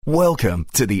Welcome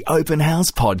to the Open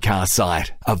House podcast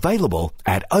site, available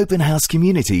at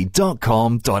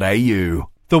openhousecommunity.com.au.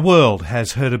 The world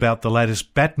has heard about the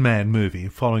latest Batman movie,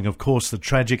 following, of course, the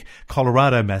tragic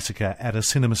Colorado massacre at a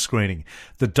cinema screening.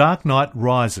 The Dark Knight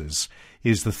Rises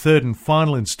is the third and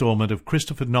final instalment of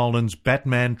Christopher Nolan's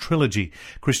Batman trilogy.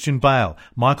 Christian Bale,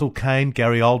 Michael Caine,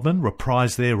 Gary Oldman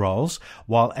reprise their roles,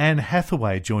 while Anne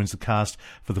Hathaway joins the cast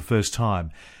for the first time.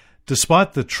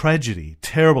 Despite the tragedy,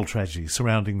 terrible tragedy,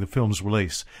 surrounding the film's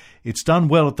release, it's done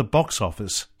well at the box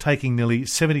office, taking nearly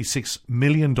 $76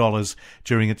 million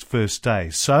during its first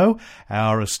day. So,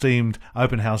 our esteemed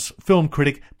Open House film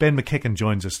critic Ben McEachen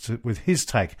joins us with his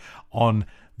take on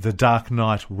The Dark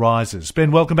Knight Rises.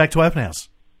 Ben, welcome back to Open House.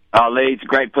 Oh, Lee, it's a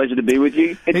great pleasure to be with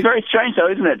you. It's very strange,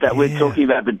 though, isn't it, that we're talking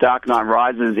about The Dark Knight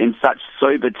Rises in such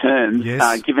sober terms,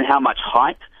 given how much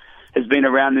hype has been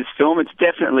around this film. It's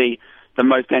definitely the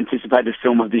most anticipated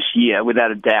film of this year,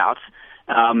 without a doubt.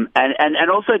 And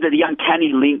also the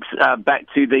uncanny links back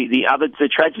to the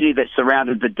tragedy that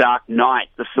surrounded The Dark Knight,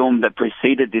 the film that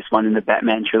preceded this one in the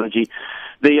Batman trilogy.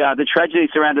 The tragedy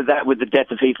surrounded that with the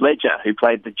death of Heath Ledger, who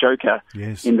played the Joker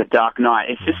in The Dark Knight.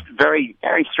 It's just very,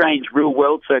 very strange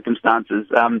real-world circumstances.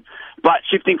 But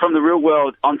shifting from the real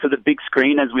world onto the big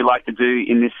screen, as we like to do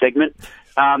in this segment,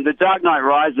 The Dark Knight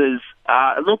Rises,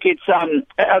 I think it's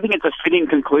a fitting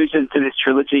conclusion to this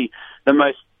trilogy.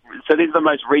 So these are the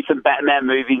most recent Batman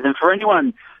movies, and for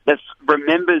anyone that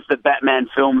remembers the Batman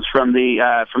films from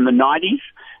the 90s,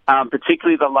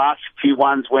 particularly the last few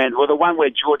ones the one where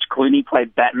George Clooney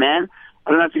played Batman. I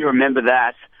don't know if you remember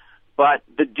that, but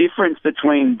the difference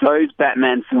between those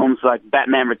Batman films like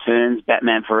Batman Returns,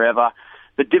 Batman Forever,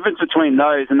 the difference between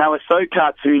those, and they were so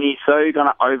cartoony, so kind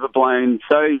of overblown,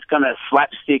 so kind of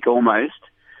slapstick almost.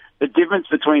 The difference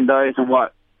between those and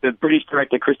what the British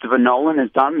director Christopher Nolan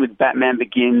has done with Batman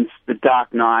Begins, The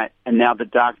Dark Knight, and now The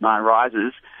Dark Knight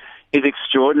Rises is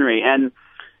extraordinary. And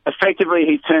effectively,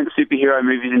 he's turned superhero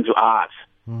movies into art.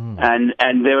 And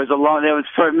there was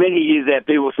for many years there,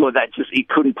 people thought that it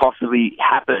couldn't possibly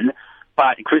happen.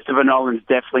 But Christopher Nolan's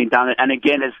definitely done it, and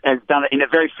again has done it in a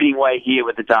very fitting way here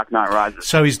with The Dark Knight Rises.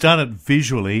 So he's done it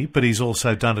visually, but he's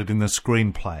also done it in the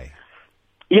screenplay.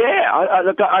 Yeah,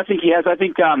 I think he has. I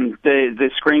think the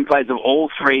screenplays of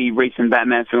all three recent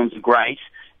Batman films are great.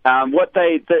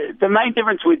 The main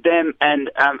difference with them and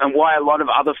why a lot of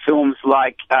other films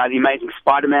like The Amazing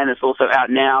Spider-Man is also out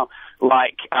now,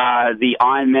 like the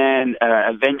Iron Man,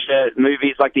 Avenger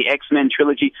movies, like the X-Men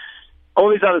trilogy, all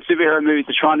these other superhero movies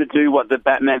are trying to do what the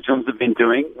Batman films have been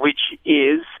doing, which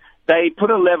is they put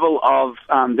a level of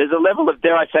there's a level of,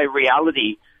 dare I say,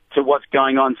 reality to what's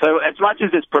going on. So as much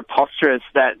as it's preposterous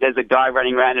that there's a guy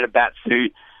running around in a bat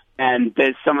suit and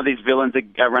there's some of these villains that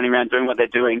are running around doing what they're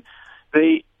doing,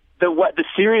 the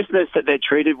seriousness that they're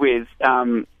treated with,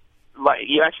 like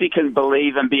you actually can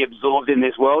believe and be absorbed in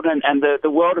this world, and the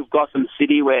world of Gotham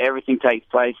City where everything takes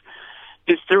place,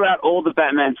 just throughout all the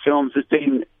Batman films has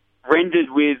been rendered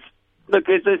with, look,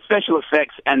 there's special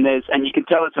effects and you can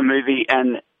tell it's a movie,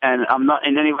 and I'm not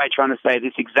in any way trying to say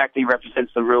this exactly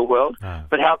represents the real world,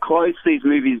 but how close these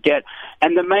movies get.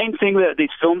 And the main thing with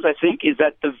these films, I think, is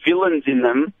that the villains in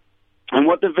them and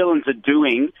what the villains are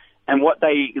doing and what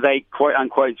they quote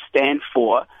unquote stand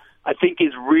for, I think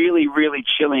is really, really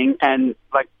chilling and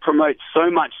like promotes so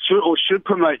much, should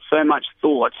promote so much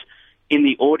thought in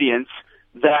the audience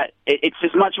that it's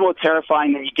just much more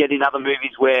terrifying than you get in other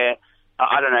movies where,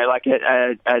 I don't know, like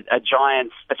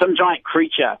some giant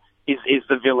creature is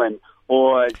the villain,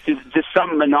 or just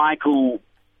some maniacal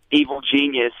evil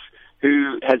genius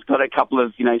who has got a couple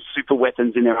of, super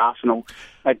weapons in their arsenal.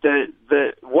 Like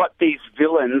what these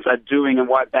villains are doing and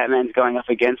why Batman's going up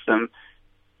against them,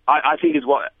 I think is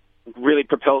what really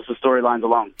propels the storylines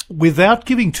along. Without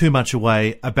giving too much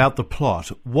away about the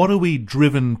plot, what are we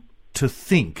driven to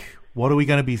think? What are we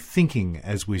going to be thinking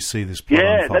as we see this plot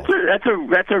unfold?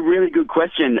 That's a really good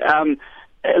question.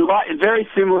 Very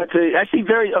similar to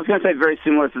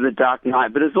The Dark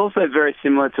Knight, but it's also very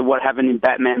similar to what happened in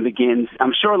Batman Begins.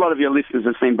 I'm sure a lot of your listeners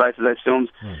have seen both of those films.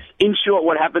 In short,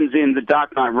 what happens in The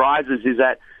Dark Knight Rises is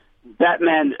that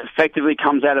Batman effectively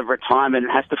comes out of retirement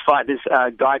and has to fight this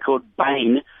guy called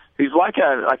Bane, who's like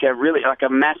a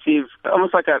massive,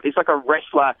 almost like he's like a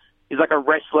wrestler. He's like a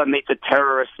wrestler meets a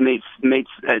terrorist meets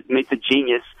a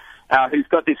genius who's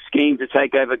got this scheme to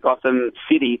take over Gotham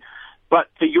City. But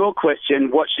to your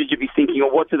question, what should you be thinking, or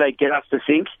what do they get us to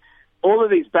think? All of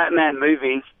these Batman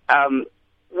movies,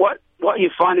 what you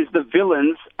find is the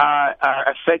villains are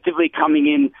effectively coming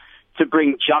in to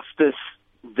bring justice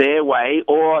their way,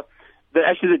 or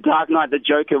actually The Dark Knight, the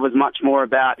Joker was much more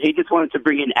about, he just wanted to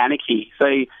bring in anarchy. So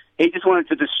He just wanted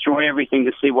to destroy everything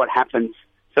to see what happens.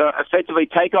 So effectively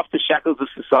take off the shackles of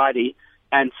society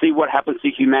and see what happens to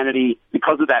humanity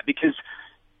because of that. Because,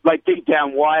 like, deep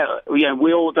down,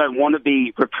 we all don't want to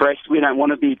be repressed. We don't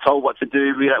want to be told what to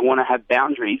do. We don't want to have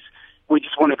boundaries. We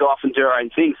just want to go off and do our own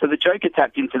thing. So the Joker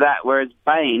tapped into that, whereas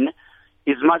Bane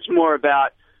is much more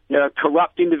about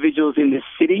corrupt individuals in this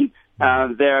city.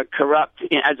 They're corrupt,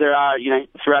 as there are,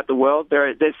 throughout the world.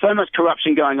 There's so much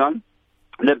corruption going on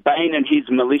that Bane and his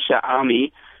militia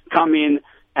army come in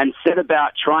and set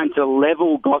about trying to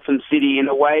level Gotham City in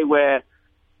a way where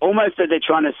almost that they're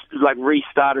trying to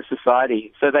restart a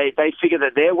society. So they figure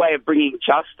that their way of bringing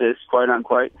justice, quote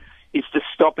unquote, is to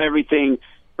stop everything,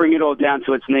 bring it all down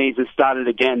to its knees and start it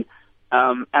again.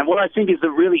 And what I think is the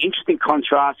really interesting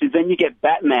contrast is then you get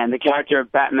Batman, the character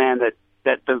of Batman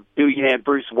that the billionaire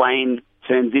Bruce Wayne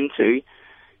turns into.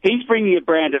 He's bringing a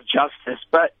brand of justice,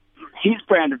 but his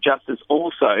brand of justice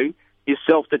also is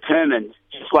self-determined,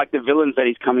 just like the villains that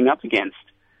he's coming up against.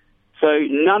 So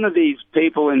none of these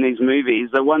people in these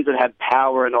movies, the ones that have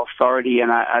power and authority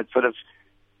and are sort of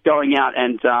going out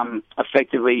and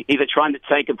effectively either trying to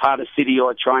take apart a city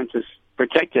or trying to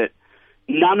protect it,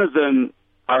 none of them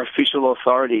are official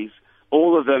authorities.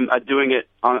 All of them are doing it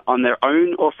on their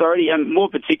own authority, and more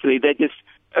particularly,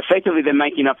 they're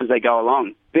making up as they go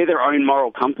along. They're their own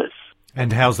moral compass.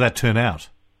 And how's that turn out?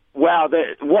 Wow,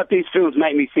 what these films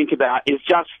make me think about is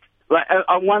just,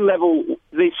 on one level,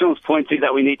 these films point to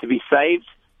that we need to be saved.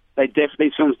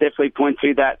 These films definitely point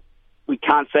to that we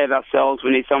can't save ourselves,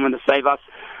 we need someone to save us.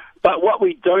 But what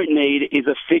we don't need is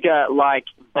a figure like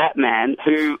Batman,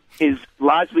 who is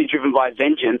largely driven by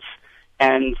vengeance,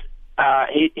 and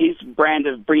his brand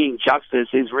of bringing justice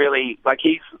is really,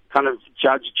 he's kind of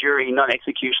judge, jury, not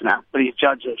executioner, but he's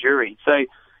judge and jury. So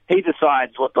he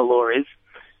decides what the law is.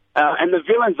 And the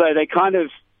villains, though, they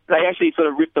actually sort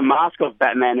of rip the mask off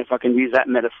Batman, if I can use that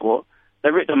metaphor. They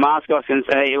rip the mask off and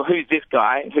say, well, who's this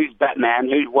guy? Who's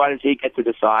Batman? Why does he get to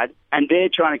decide? And they're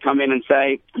trying to come in and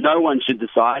say, no one should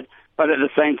decide, but at the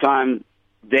same time,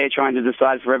 they're trying to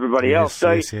decide for everybody else.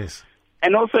 So, yes.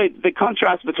 And also, the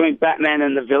contrast between Batman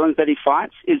and the villains that he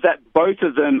fights is that both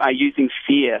of them are using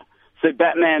fear. So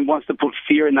Batman wants to put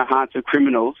fear in the hearts of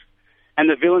criminals, and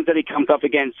the villains that he comes up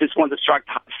against just want to strike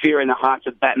fear in the hearts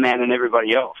of Batman and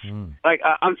everybody else.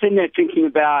 I'm sitting there thinking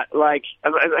about,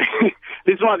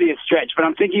 this might be a stretch, but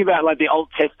I'm thinking about, the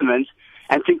Old Testament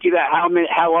and thinking about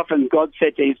how often God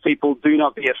said to his people, do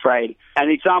not be afraid.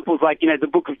 And examples like, the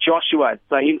book of Joshua,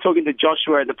 him talking to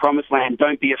Joshua at the Promised Land,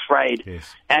 don't be afraid.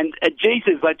 Yes. And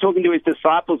Jesus, talking to his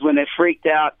disciples when they're freaked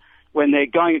out, when they're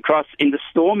going across in the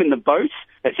storm in the boat,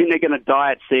 they think they're going to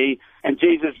die at sea, and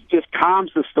Jesus just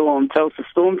calms the storm, tells the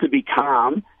storm to be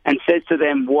calm, and says to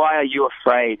them, why are you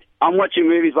afraid? I'm watching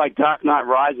movies like Dark Knight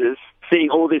Rises, seeing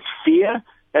all this fear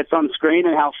that's on screen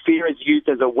and how fear is used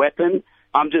as a weapon.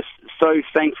 I'm just so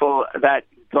thankful that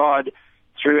God,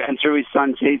 through his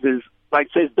son Jesus,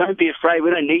 says, don't be afraid.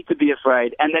 We don't need to be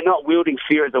afraid. And they're not wielding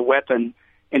fear as a weapon.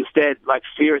 Instead,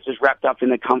 fear is just wrapped up in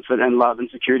the comfort and love and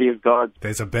security of God.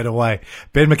 There's a better way.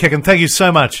 Ben McEachen, thank you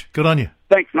so much. Good on you.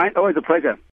 Thanks, mate. Always a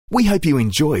pleasure. We hope you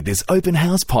enjoyed this Open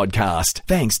House podcast,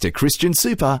 thanks to Christian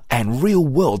Super and Real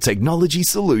World Technology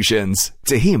Solutions.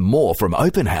 To hear more from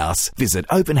Open House, visit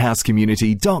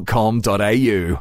openhousecommunity.com.au.